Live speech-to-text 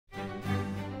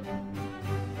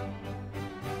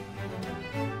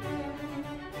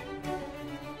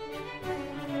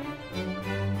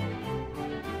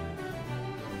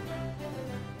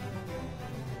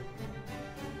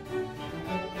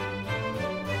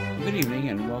Good evening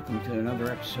and welcome to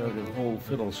another episode of Old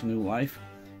Fiddles New Life.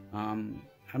 I'm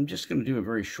just going to do a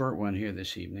very short one here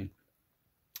this evening.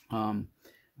 I'm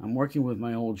working with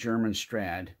my old German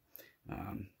Strad.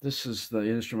 This is the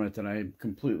instrument that I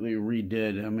completely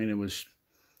redid. I mean, it was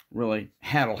really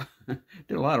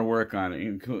did a lot of work on it,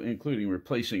 including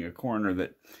replacing a corner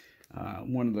that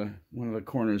one of the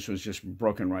corners was just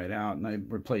broken right out, and I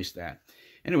replaced that.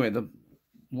 Anyway, the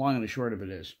long and the short of it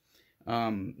is,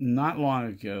 not long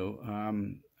ago,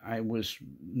 I was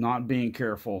not being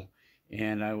careful,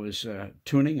 and I was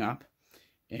tuning up.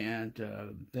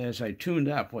 And as I tuned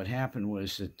up, what happened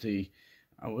was that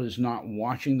I was not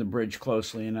watching the bridge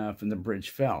closely enough, and the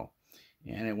bridge fell,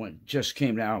 and it just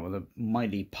came down with a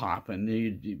mighty pop.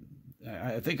 And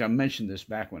I think I mentioned this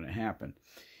back when it happened.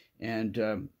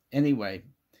 And anyway,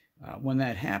 when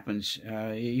that happens,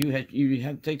 you have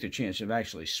to take the chance of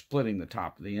actually splitting the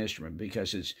top of the instrument,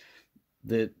 because it's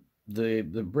the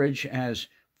bridge has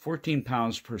 14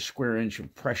 pounds per square inch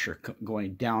of pressure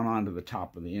going down onto the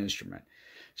top of the instrument.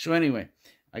 So anyway,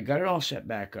 I got it all set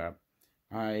back up.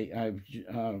 I've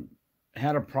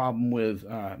had a problem with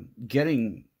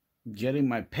getting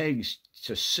my pegs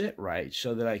to sit right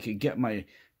so that I could get my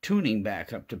tuning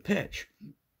back up to pitch.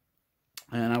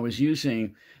 And I was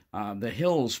using the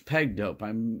Hills peg dope.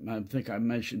 I think I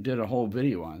did a whole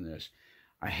video on this.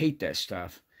 I hate that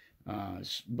stuff.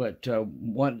 But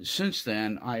since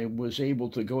then, I was able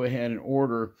to go ahead and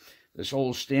order this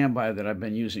old standby that I've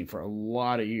been using for a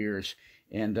lot of years.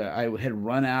 And I had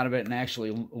run out of it and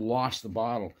actually lost the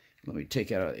bottle. Let me take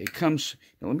it out. It comes,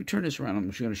 let me turn this around. I'm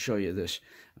just going to show you this.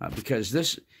 Because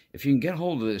this, if you can get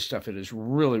hold of this stuff, it is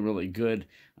really, really good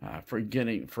for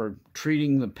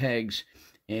treating the pegs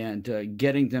and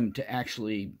getting them to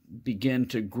actually begin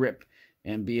to grip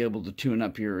and be able to tune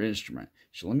up your instrument.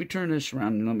 So let me turn this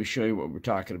around and let me show you what we're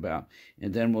talking about.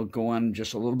 And then we'll go on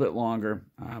just a little bit longer.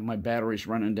 My battery's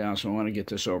running down, so I want to get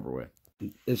this over with.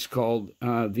 It's called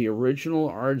the original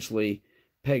Ardsley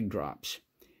peg drops.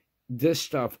 This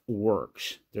stuff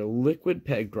works. They're liquid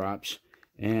peg drops,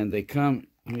 and they come,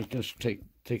 let me just take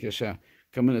this out,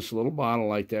 come in this little bottle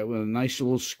like that with a nice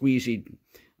little squeezy,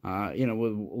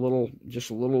 with just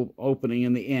a little opening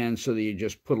in the end, so that you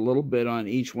just put a little bit on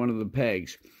each one of the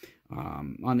pegs.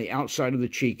 On the outside of the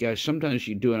cheek, sometimes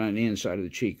you do it on the inside of the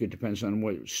cheek. It depends on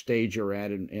what stage you're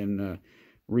at in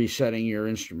resetting your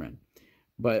instrument.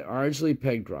 But Ardsley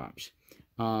peg drops.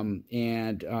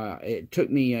 It took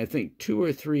me, I think, 2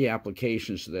 or 3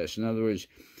 applications to this. In other words,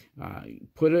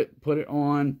 put it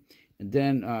on, and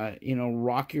then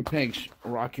rock your pegs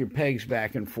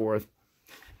back and forth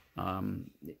in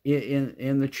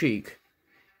the cheek,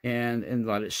 and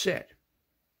let it sit.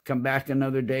 Come back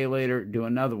another day later, do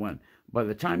another one. By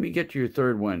the time you get to your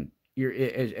third one,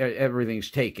 everything's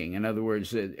taking. In other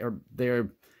words, the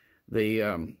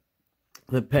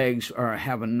pegs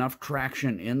have enough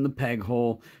traction in the peg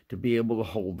hole to be able to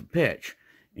hold the pitch.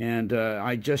 And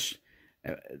as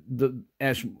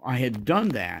I had done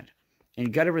that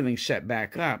and got everything set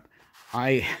back up,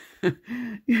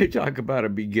 you talk about a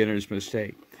beginner's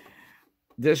mistake.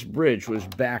 This bridge was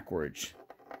backwards.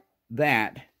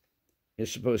 That is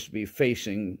supposed to be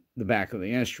facing the back of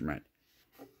the instrument.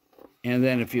 And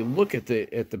then if you look at the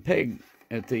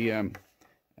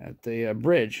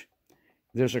bridge,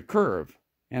 there's a curve,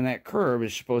 and that curve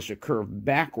is supposed to curve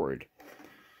backward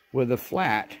with a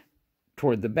flat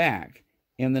toward the back,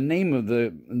 and the name of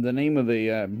the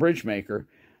bridge maker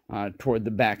toward the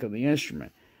back of the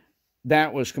instrument.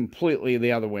 That was completely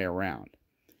the other way around.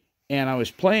 And I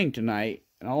was playing tonight,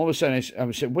 and all of a sudden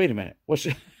I said, "Wait a minute, what's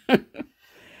it?"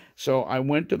 So I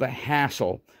went to the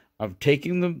hassle of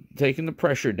taking the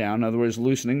pressure down, in other words,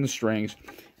 loosening the strings,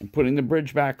 and putting the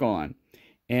bridge back on,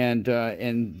 and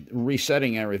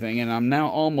resetting everything. And I'm now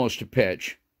almost to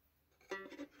pitch.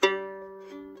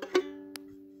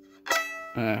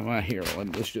 Well, here,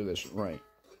 let's do this right.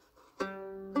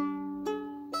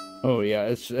 Oh yeah,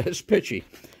 it's pitchy.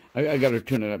 I got to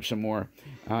tune it up some more.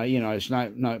 It's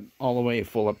not all the way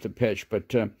full up to pitch,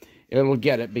 but it'll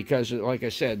get it, because, like I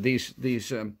said, these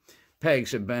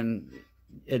pegs have been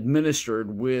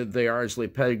administered with the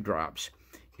Ardsley peg drops,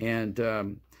 and I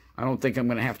don't think I'm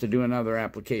going to have to do another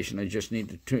application. I just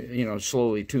need to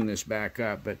slowly tune this back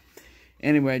up. But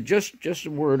anyway, just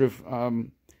a word of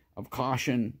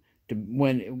caution.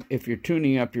 If you're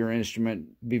tuning up your instrument,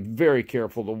 be very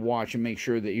careful to watch and make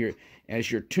sure that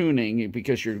as you're tuning,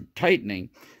 because you're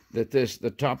tightening, that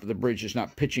the top of the bridge is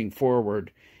not pitching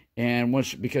forward. And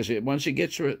once it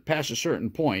gets past a certain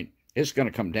point, it's going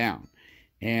to come down,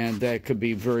 and that could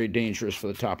be very dangerous for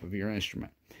the top of your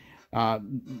instrument.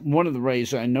 One of the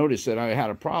ways I noticed that I had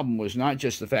a problem was not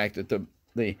just the fact that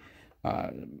the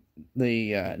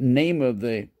name of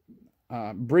the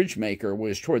bridge maker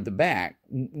wasn't toward the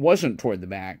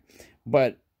back,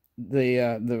 but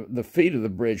the feet of the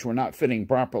bridge were not fitting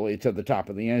properly to the top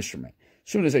of the instrument.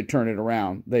 As soon as they turn it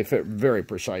around, they fit very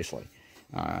precisely,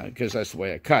 because that's the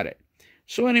way I cut it.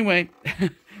 So anyway,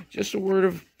 just a word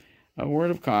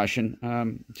of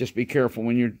caution. Just be careful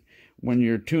when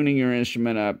you're tuning your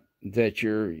instrument up, that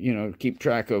keep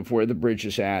track of where the bridge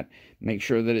is at. Make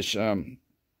sure that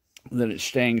it's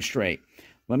staying straight.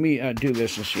 Let me do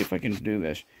this and see if I can do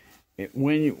this.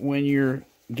 When you're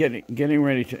getting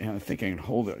ready to, and I think I can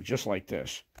hold it just like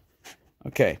this.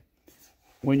 Okay.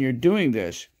 When you're doing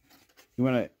this, you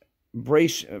want to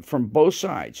brace from both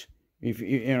sides. If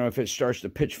it starts to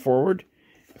pitch forward,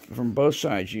 from both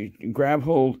sides, you grab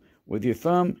hold with your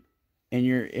thumb and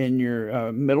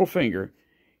your middle finger,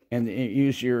 and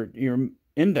use your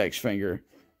index finger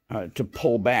to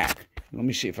pull back. Let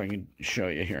me see if I can show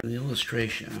you here. The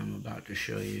illustration I'm about to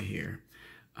show you here,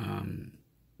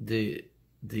 the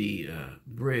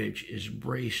bridge is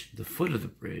braced. The foot of the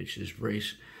bridge is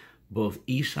braced both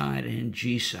E side and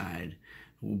G side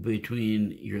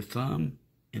between your thumb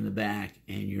in the back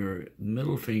and your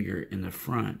middle finger in the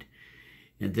front,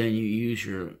 and then you use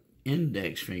your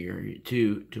index finger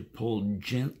to pull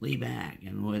gently back.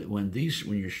 And when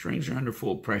your strings are under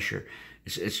full pressure,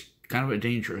 it's kind of a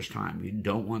dangerous time. You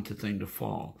don't want the thing to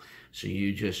fall. So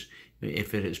you just,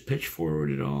 if it is pitched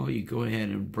forward at all, you go ahead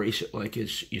and brace it like you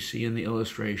see in the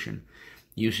illustration,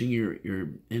 using your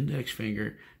index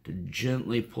finger to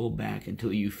gently pull back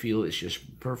until you feel it's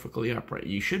just perfectly upright.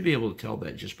 You should be able to tell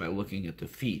that just by looking at the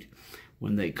feet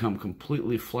when they come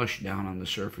completely flush down on the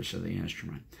surface of the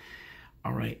instrument.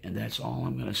 All right, and that's all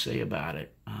I'm going to say about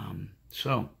it.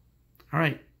 All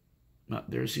right,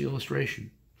 there's the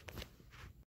illustration.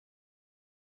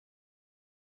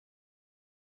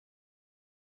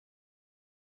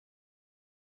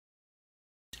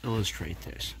 Illustrate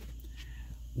this.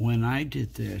 When I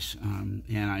did this, and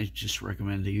I just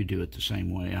recommend that you do it the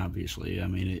same way, obviously. I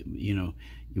mean, you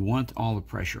want all the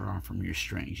pressure off from your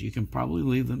strings. You can probably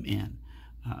leave them in.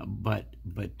 And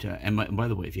by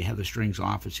the way, if you have the strings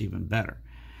off, it's even better.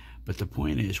 But the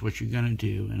point is, what you're going to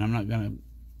do, and I'm not going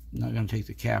to take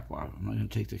the cap off. I'm not going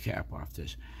to take the cap off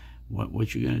this.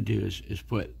 What you're going to do is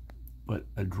put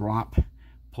a drop,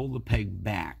 pull the peg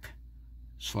back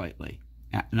slightly.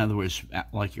 In other words,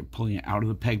 like you're pulling it out of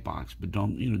the peg box, but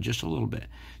don't, just a little bit,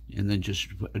 and then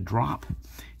just put a drop,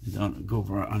 and then go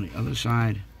over on the other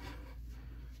side.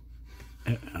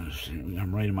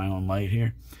 I'm right in my own light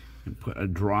here. And put a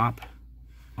drop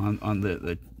on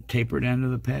the tapered end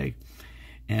of the peg,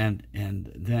 and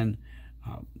then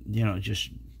just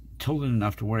tilt it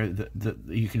enough to where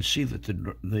you can see that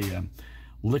the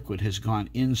liquid has gone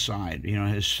inside,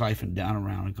 has siphoned down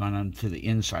around and gone onto the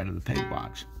inside of the peg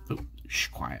box. Oh, shh,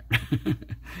 quiet.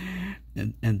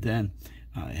 and then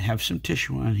have some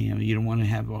tissue on here. You don't want to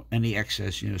have any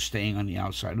excess, staying on the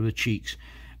outside of the cheeks.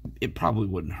 It probably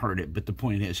wouldn't hurt it, but the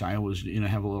point is, I always,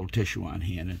 have a little tissue on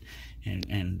hand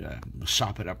and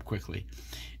sop it up quickly.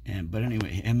 But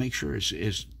anyway, and make sure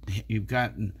you've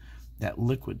gotten that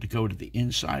liquid to go to the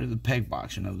inside of the peg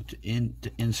box,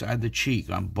 inside the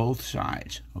cheek on both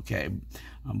sides, okay,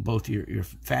 on both your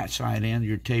fat side and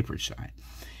your tapered side.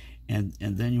 And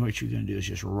then what you're going to do is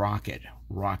just rock it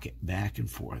back and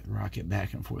forth,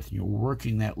 and you're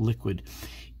working that liquid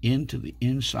into the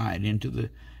inside, into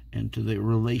the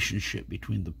relationship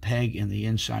between the peg and the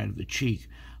inside of the cheek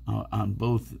on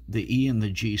both the E and the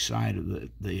G side of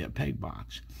the peg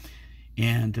box.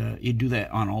 And you do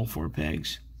that on all four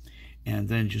pegs, and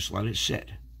then just let it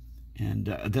sit. And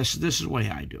this is the way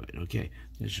I do it, okay?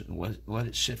 Just let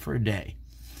it sit for a day,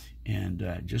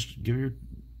 and just give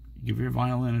your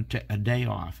violin a day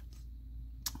off,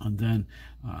 and then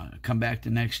come back the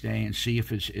next day and see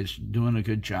if it's doing a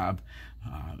good job,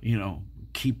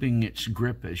 keeping its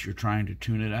grip as you're trying to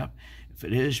tune it up. If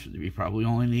it is, you probably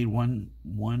only need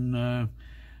one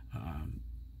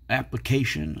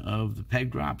application of the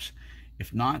peg drops.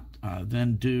 If not,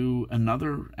 then do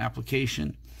another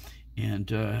application.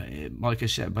 And like I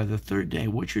said, by the third day,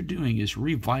 what you're doing is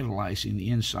revitalizing the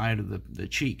inside of the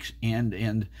cheeks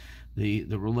and the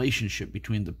relationship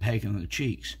between the peg and the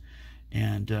cheeks.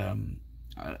 And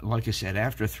like I said,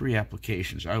 after 3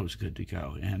 applications, I was good to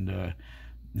go.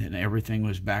 And everything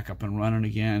was back up and running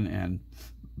again, and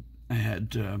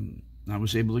I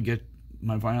was able to get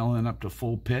my violin up to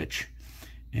full pitch,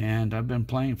 and I've been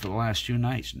playing for the last 2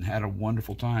 nights and had a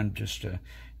wonderful time. Just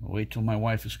wait till my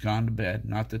wife has gone to bed.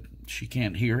 Not that she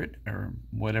can't hear it or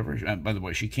whatever. By the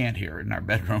way, she can't hear it in our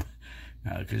bedroom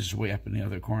because it's way up in the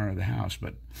other corner of the house.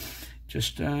 But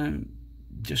just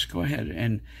just go ahead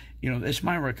and, it's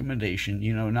my recommendation.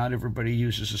 Not everybody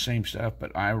uses the same stuff,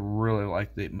 but I really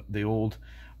like the old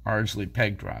Ardsley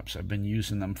peg drops. I've been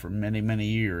using them for many, many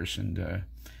years, and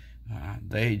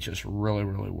they just really,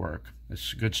 really work.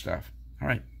 It's good stuff. All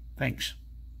right, thanks.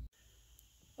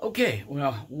 Okay,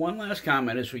 well, one last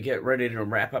comment as we get ready to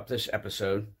wrap up this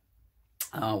episode.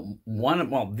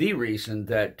 The reason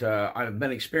that I've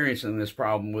been experiencing this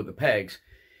problem with the pegs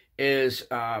is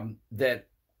that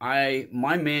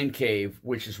my man cave,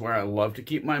 which is where I love to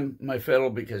keep my fiddle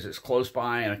because it's close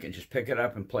by and I can just pick it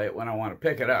up and play it when I want to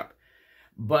pick it up.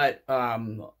 But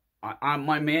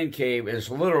my man cave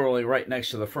is literally right next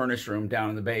to the furnace room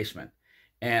down in the basement.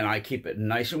 And I keep it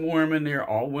nice and warm in there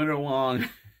all winter long,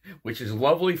 which is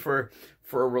lovely for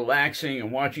relaxing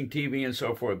and watching TV and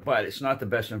so forth, but it's not the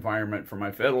best environment for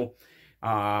my fiddle.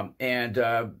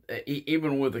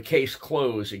 Even with the case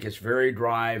closed, it gets very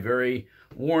dry, very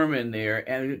warm in there.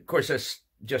 And of course, that's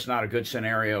just not a good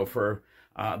scenario for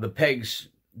the pegs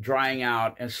drying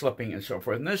out and slipping and so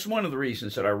forth. And this is one of the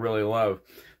reasons that I really love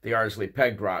the Ardsley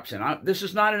peg drops. And this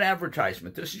is not an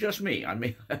advertisement. This is just me. I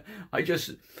mean,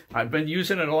 I've been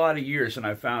using it a lot of years, and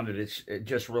I found it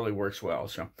just really works well.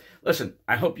 So listen,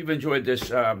 I hope you've enjoyed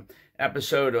this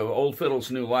episode of Old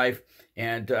Fiddles, New Life,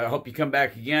 and I hope you come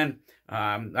back again.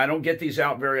 I don't get these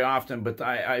out very often, but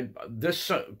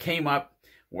this came up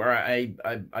where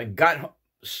I got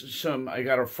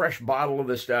a fresh bottle of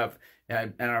this stuff,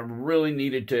 and I really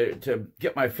needed to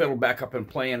get my fiddle back up and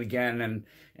playing again,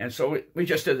 and so we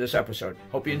just did this episode.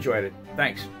 Hope you enjoyed it.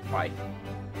 Thanks. Bye.